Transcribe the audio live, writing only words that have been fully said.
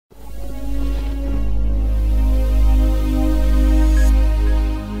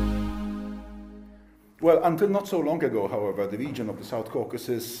Well, until not so long ago, however, the region of the South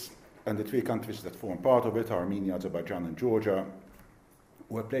Caucasus and the three countries that form part of it, Armenia, Azerbaijan and Georgia,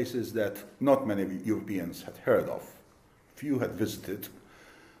 were places that not many Europeans had heard of. Few had visited,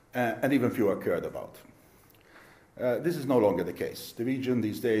 and even fewer cared about. This is no longer the case. The region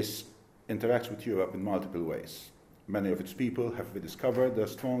these days interacts with Europe in multiple ways. Many of its people have rediscovered their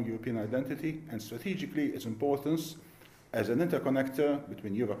strong European identity and strategically its importance as an interconnector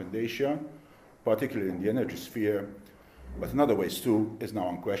between Europe and Asia, particularly in the energy sphere, but in other ways too, is now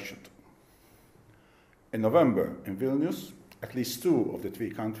unquestioned. In November, in Vilnius, at least two of the three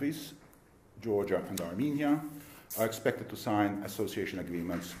countries, Georgia and Armenia, are expected to sign association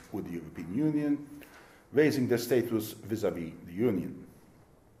agreements with the European Union, raising their status vis-à-vis the Union.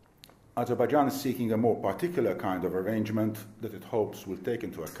 Azerbaijan is seeking a more particular kind of arrangement that it hopes will take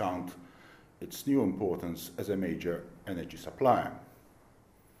into account its new importance as a major energy supplier.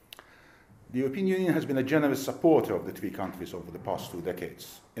 The European Union has been a generous supporter of the three countries over the past 2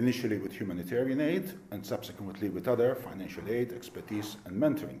 decades, initially with humanitarian aid and subsequently with other financial aid, expertise and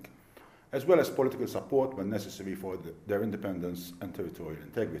mentoring, as well as political support when necessary for their independence and territorial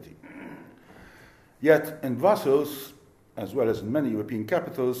integrity. Yet in Brussels, as well as in many European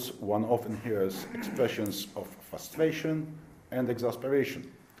capitals, one often hears expressions of frustration and exasperation,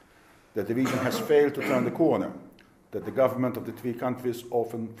 that the region has failed to turn the corner, that the government of the three countries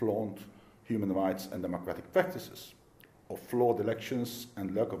often flaunt human rights and democratic practices, of flawed elections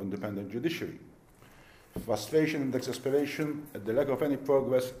and lack of independent judiciary, frustration and exasperation at the lack of any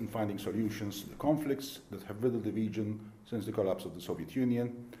progress in finding solutions to the conflicts that have riddled the region since the collapse of the Soviet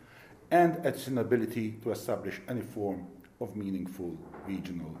Union, and at its inability to establish any form of meaningful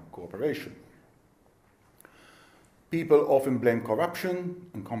regional cooperation. People often blame corruption,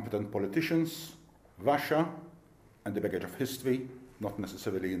 incompetent politicians, Russia, and the baggage of history, not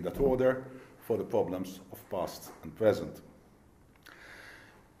necessarily in that order, for the problems of past and present.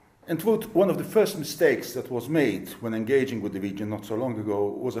 In truth, one of the first mistakes that was made when engaging with the region not so long ago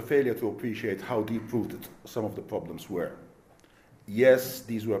was a failure to appreciate how deep-rooted some of the problems were. Yes,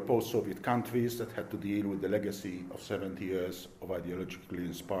 these were post-Soviet countries that had to deal with the legacy of 70 years of ideologically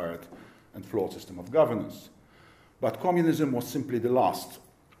inspired and flawed system of governance. But communism was simply the last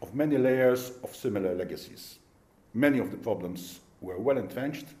of many layers of similar legacies. Many of the problems were well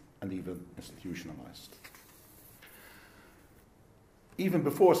entrenched and even institutionalized. Even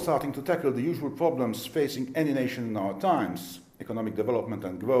before starting to tackle the usual problems facing any nation in our times, economic development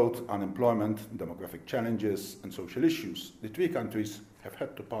and growth, unemployment, demographic challenges, and social issues, the three countries have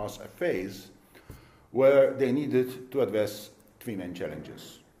had to pass a phase where they needed to address three main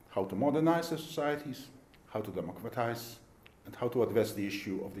challenges: how to modernize their societies, how to democratize, and how to address the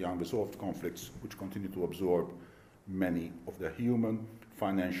issue of the unresolved conflicts which continue to absorb many of their human,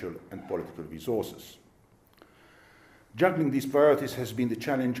 financial, and political resources. Juggling these priorities has been the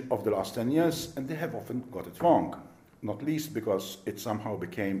challenge of the last 10 years, and they have often got it wrong, not least because it somehow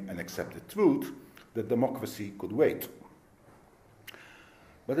became an accepted truth that democracy could wait.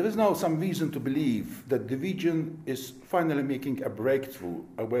 But there is now some reason to believe that the region is finally making a breakthrough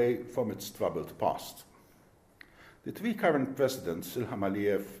away from its troubled past. The three current presidents, Ilham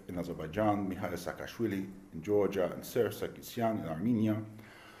Aliyev in Azerbaijan, Mikhail Saakashvili in Georgia, and Serge Sargsyan in Armenia,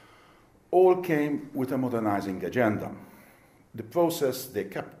 all came with a modernizing agenda. The process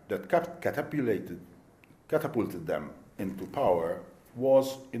that catapulted them into power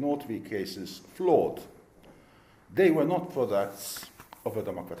was, in all three cases, flawed. They were not products of a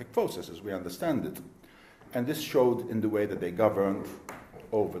democratic process, as we understand it, and this showed in the way that they governed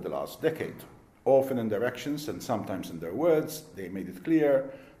over the last decade. Often in their actions and sometimes in their words, they made it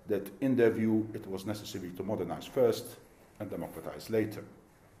clear that, in their view, it was necessary to modernize first and democratize later.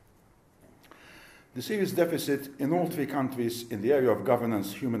 The serious deficit in all three countries in the area of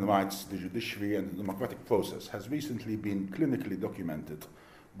governance, human rights, the judiciary, and the democratic process has recently been clinically documented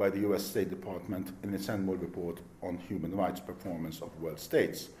by the US State Department in its annual report on human rights performance of world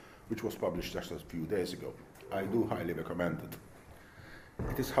states, which was published just a few days ago. I do highly recommend it.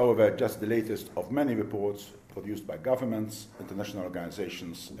 It is, however, just the latest of many reports produced by governments, international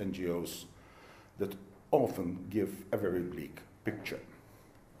organizations, NGOs, that often give a very bleak picture.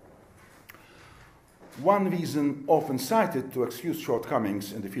 One reason often cited to excuse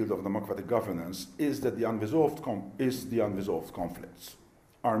shortcomings in the field of democratic governance is the unresolved conflicts.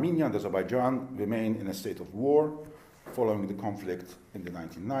 Armenia and Azerbaijan remain in a state of war following the conflict in the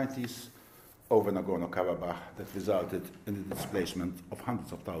 1990s over Nagorno-Karabakh that resulted in the displacement of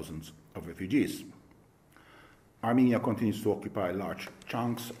hundreds of thousands of refugees. Armenia continues to occupy large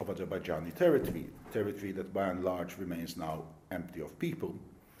chunks of Azerbaijani territory that by and large remains now empty of people.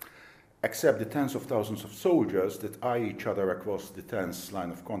 except the tens of thousands of soldiers that eye each other across the tense line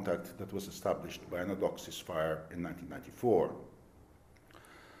of contact that was established by an ad hoc ceasefire in 1994.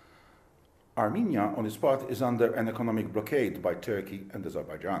 Armenia, on its part, is under an economic blockade by Turkey and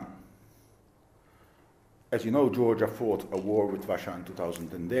Azerbaijan. As you know, Georgia fought a war with Russia in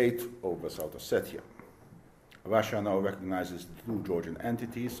 2008 over South Ossetia. Russia now recognizes the two Georgian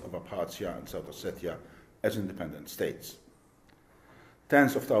entities of Abkhazia and South Ossetia as independent states.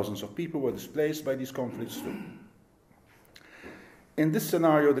 Tens of thousands of people were displaced by these conflicts too. In this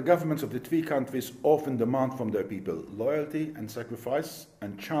scenario, the governments of the three countries often demand from their people loyalty and sacrifice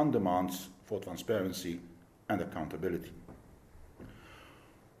and chant demands for transparency and accountability.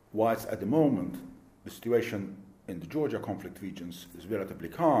 Whilst at the moment the situation in the Georgia conflict regions is relatively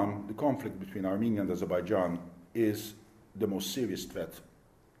calm, the conflict between Armenia and Azerbaijan is the most serious threat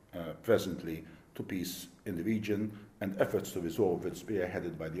presently to peace in the region, and efforts to resolve it,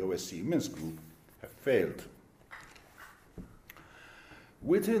 spearheaded by the OSCE Minsk group, have failed.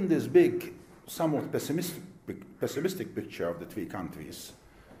 Within this big, somewhat pessimistic picture of the three countries,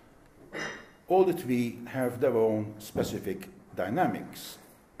 all the three have their own specific dynamics,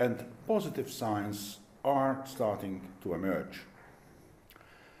 and positive signs are starting to emerge.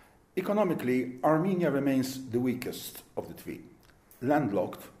 Economically, Armenia remains the weakest of the three.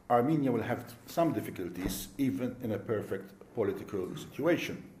 Landlocked, Armenia will have some difficulties even in a perfect political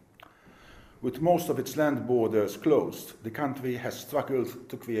situation. With most of its land borders closed, the country has struggled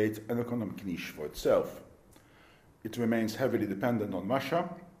to create an economic niche for itself. It remains heavily dependent on Russia,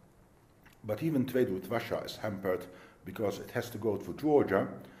 but even trade with Russia is hampered because it has to go through Georgia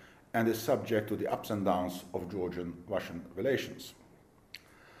and is subject to the ups and downs of Georgian-Russian relations.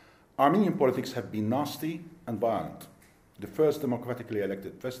 Armenian politics have been nasty and violent. The first democratically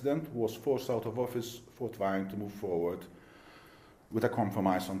elected president was forced out of office for trying to move forward with a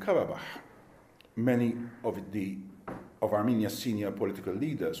compromise on Karabakh. Many of Armenia's senior political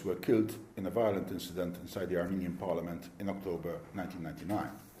leaders were killed in a violent incident inside the Armenian parliament in October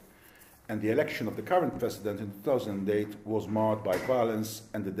 1999. And the election of the current president in 2008 was marred by violence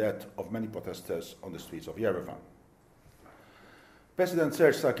and the death of many protesters on the streets of Yerevan. President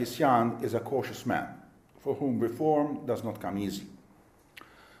Serge Sarkisyan is a cautious man, for whom reform does not come easy.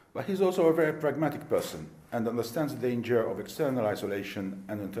 But he's also a very pragmatic person and understands the danger of external isolation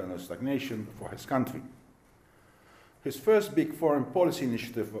and internal stagnation for his country. His first big foreign policy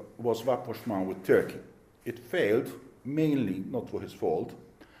initiative was rapprochement with Turkey. It failed, mainly not through his fault,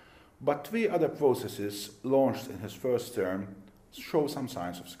 but three other processes launched in his first term show some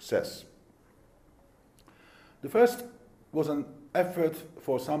signs of success. The first was an effort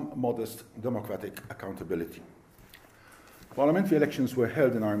for some modest democratic accountability. Parliamentary elections were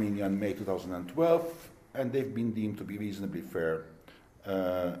held in Armenia in May 2012, and they've been deemed to be reasonably fair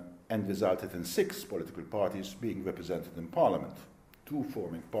and resulted in 6 political parties being represented in parliament, 2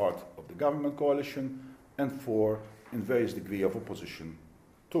 forming part of the government coalition and 4 in various degree of opposition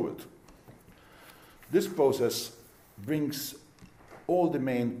to it. This process brings all the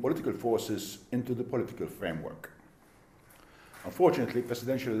main political forces into the political framework. Unfortunately,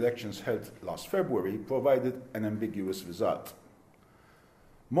 presidential elections held last February provided an ambiguous result.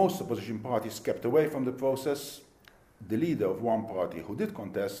 Most opposition parties kept away from the process. The leader of one party who did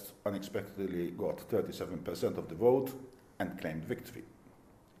contest unexpectedly got 37% of the vote and claimed victory.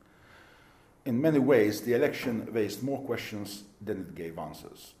 In many ways, the election raised more questions than it gave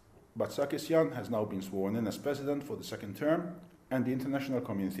answers. But Sarkisyan has now been sworn in as president for the second term, and the international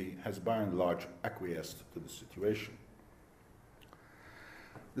community has by and large acquiesced to the situation.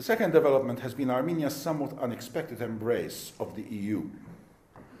 The second development has been Armenia's somewhat unexpected embrace of the EU.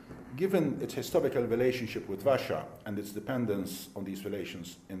 Given its historical relationship with Russia and its dependence on these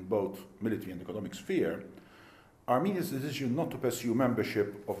relations in both military and economic sphere, Armenia's decision not to pursue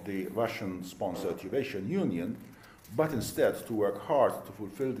membership of the Russian-sponsored Eurasian Union, but instead to work hard to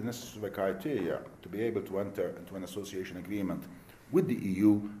fulfill the necessary criteria to be able to enter into an association agreement with the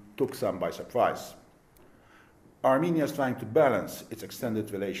EU, took some by surprise. Armenia is trying to balance its external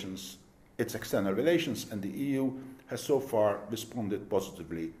relations, and the EU has so far responded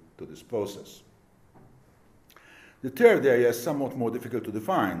positively to this process. The third area is somewhat more difficult to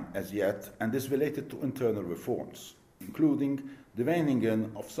define as yet, and is related to internal reforms, including the reining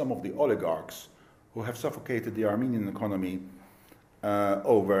in of some of the oligarchs who have suffocated the Armenian economy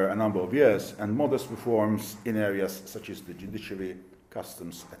over a number of years, and modest reforms in areas such as the judiciary,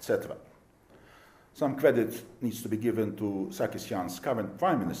 customs, etc. Some credit needs to be given to Sarkisyan's current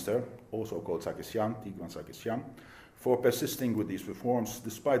prime minister, also called Sarkisyan, Tigran Sarkisyan, for persisting with these reforms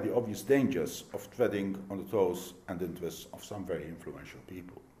despite the obvious dangers of treading on the toes and interests of some very influential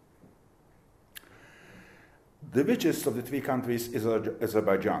people. The richest of the three countries is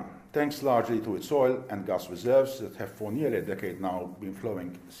Azerbaijan, thanks largely to its oil and gas reserves that have for nearly a decade now been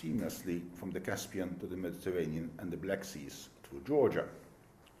flowing seamlessly from the Caspian to the Mediterranean and the Black Seas through Georgia.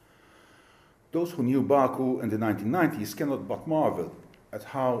 Those who knew Baku in the 1990s cannot but marvel at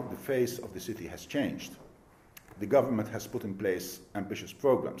how the face of the city has changed. The government has put in place ambitious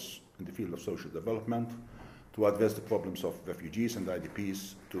programs in the field of social development to address the problems of refugees and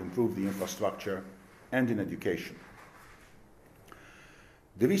IDPs, to improve the infrastructure, and in education.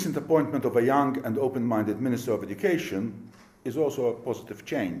 The recent appointment of a young and open-minded Minister of Education is also a positive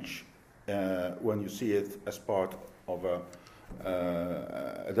change when you see it as part of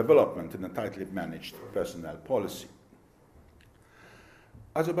a development in a tightly managed personnel policy.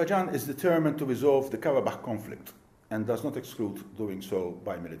 Azerbaijan is determined to resolve the Karabakh conflict and does not exclude doing so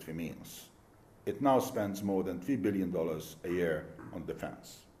by military means. It now spends more than $3 billion a year on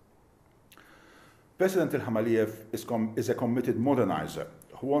defense. President Ilham Aliyev is a committed modernizer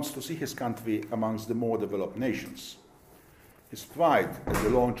who wants to see his country amongst the more developed nations. His pride at the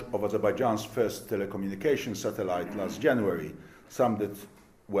launch of Azerbaijan's first telecommunications satellite last January summed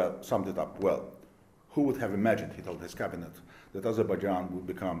it up well. Who would have imagined, he told his cabinet, that Azerbaijan would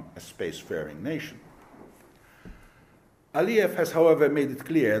become a spacefaring nation? Aliyev has, however, made it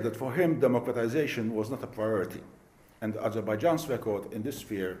clear that for him democratization was not a priority, and Azerbaijan's record in this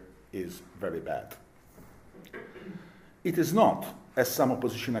sphere is very bad. It is not, as some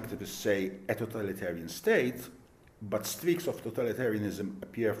opposition activists say, a totalitarian state, but streaks of totalitarianism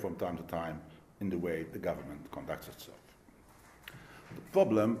appear from time to time in the way the government conducts itself. The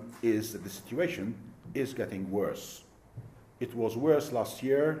problem is that the situation is getting worse. It was worse last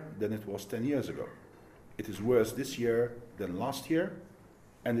year than it was 10 years ago. It is worse this year than last year,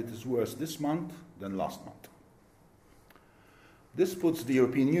 and it is worse this month than last month. This puts the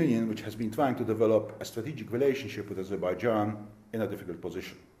European Union, which has been trying to develop a strategic relationship with Azerbaijan, in a difficult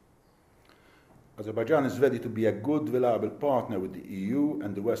position. Azerbaijan is ready to be a good, reliable partner with the EU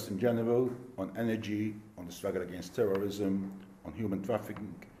and the West in general on energy, on the struggle against terrorism, on human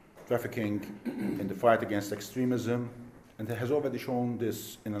trafficking, in the fight against extremism, and it has already shown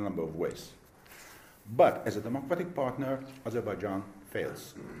this in a number of ways. But as a democratic partner, Azerbaijan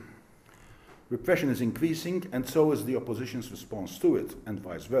fails. Repression is increasing, and so is the opposition's response to it, and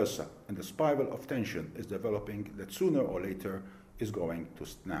vice versa, and a spiral of tension is developing that sooner or later is going to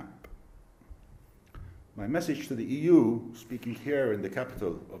snap. My message to the EU, speaking here in the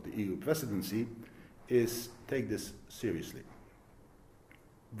capital of the EU presidency, is take this seriously.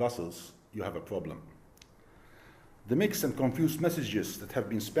 Brussels, you have a problem. The mixed and confused messages that have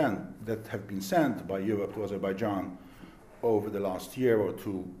been sent by Europe to Azerbaijan over the last year or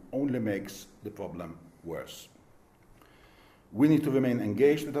two only makes the problem worse. We need to remain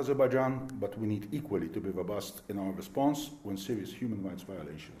engaged with Azerbaijan, but we need equally to be robust in our response when serious human rights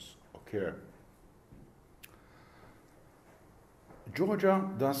violations occur. Georgia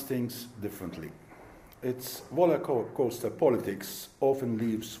does things differently. Its roller coaster politics often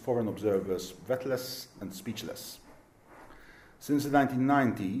leaves foreign observers breathless and speechless. Since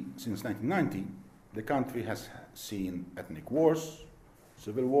 1990, the country has seen ethnic wars,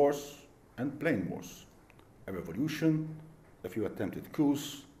 civil wars, and plain wars, a revolution, a few attempted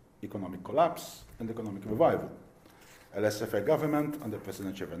coups, economic collapse, and economic revival, a laissez-faire government under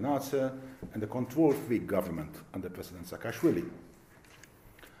President Shevardnadze, and a control freak government under President Saakashvili.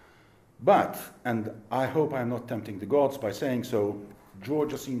 But, and I hope I am not tempting the gods by saying so,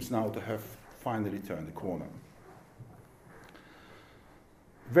 Georgia seems now to have finally turned the corner.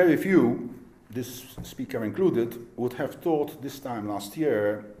 Very few, this speaker included, would have thought this time last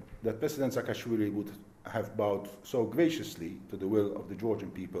year that President Saakashvili would have bowed so graciously to the will of the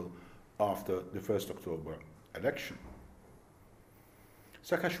Georgian people after the 1st October election.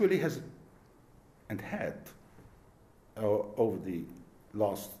 Saakashvili has and had, over the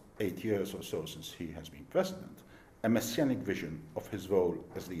last 8 years or so since he has been president, a messianic vision of his role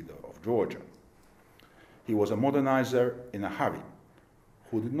as leader of Georgia. He was a modernizer in a hurry,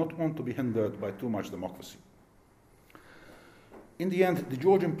 who did not want to be hindered by too much democracy. In the end, the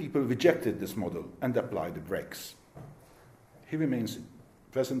Georgian people rejected this model and applied the brakes. He remains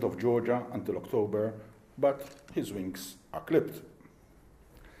president of Georgia until October, but his wings are clipped.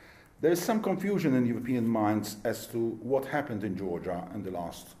 There is some confusion in European minds as to what happened in Georgia in the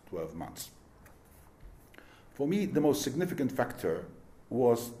last 12 months. For me, the most significant factor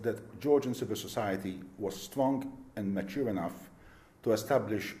was that Georgian civil society was strong and mature enough to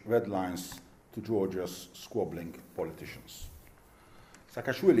establish red lines to Georgia's squabbling politicians.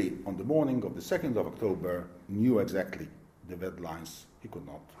 Saakashvili, on the morning of the 2nd of October, knew exactly the red lines he could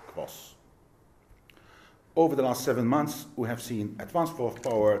not cross. Over the last 7 months, we have seen a transfer of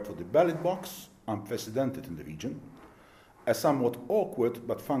power to the ballot box, unprecedented in the region, a somewhat awkward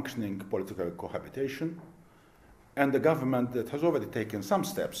but functioning political cohabitation, and a government that has already taken some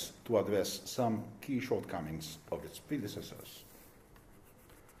steps to address some key shortcomings of its predecessors.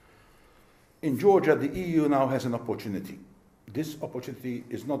 In Georgia, the EU now has an opportunity. This opportunity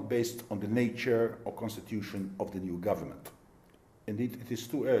is not based on the nature or constitution of the new government. Indeed, it is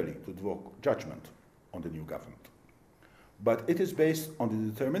too early to draw judgment on the new government. But it is based on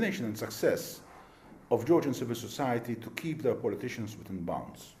the determination and success of Georgian civil society to keep their politicians within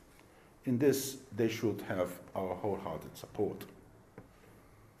bounds. In this, they should have our wholehearted support.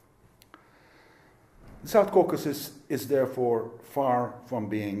 The South Caucasus is therefore far from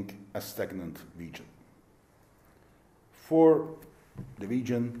being a stagnant region. For the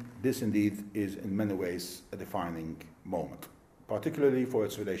region, this indeed is in many ways a defining moment, particularly for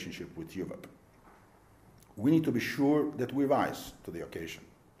its relationship with Europe. We need to be sure that we rise to the occasion.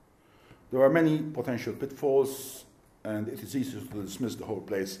 There are many potential pitfalls, and it is easy to dismiss the whole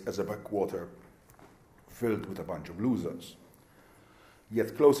place as a backwater filled with a bunch of losers.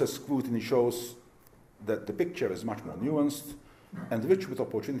 Yet closer scrutiny shows that the picture is much more nuanced and rich with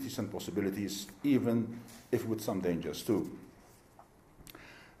opportunities and possibilities, even if with some dangers too.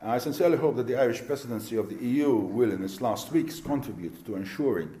 I sincerely hope that the Irish presidency of the EU will, in its last weeks, contribute to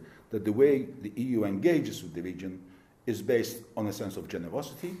ensuring that the way the EU engages with the region is based on a sense of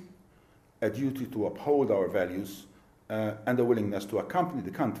generosity, a duty to uphold our values, and a willingness to accompany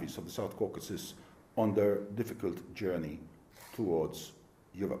the countries of the South Caucasus on their difficult journey towards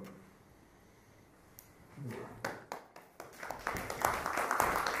Europe.